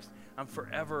Christ. I'm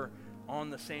forever on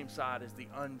the same side as the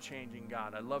unchanging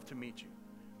God. I'd love to meet you.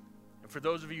 And for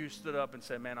those of you who stood up and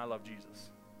said, man, I love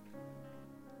Jesus,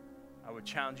 I would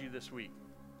challenge you this week.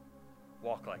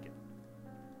 Walk like it.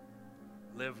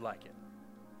 Live like it.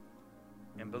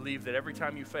 And believe that every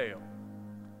time you fail,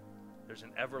 there's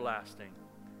an everlasting,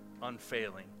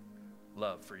 unfailing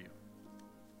love for you.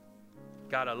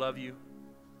 God, I love you.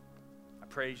 I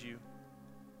praise you.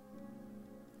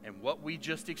 And what we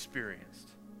just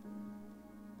experienced,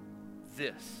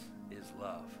 this is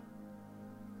love.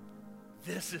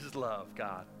 This is love,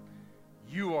 God.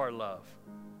 You are love.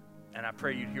 And I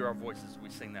pray you'd hear our voices as we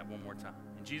sing that one more time.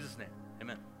 In Jesus' name,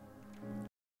 amen.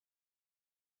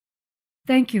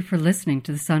 Thank you for listening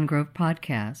to the Sungrove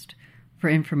Podcast. For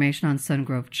information on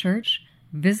Sungrove Church,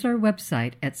 visit our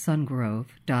website at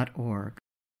sungrove.org.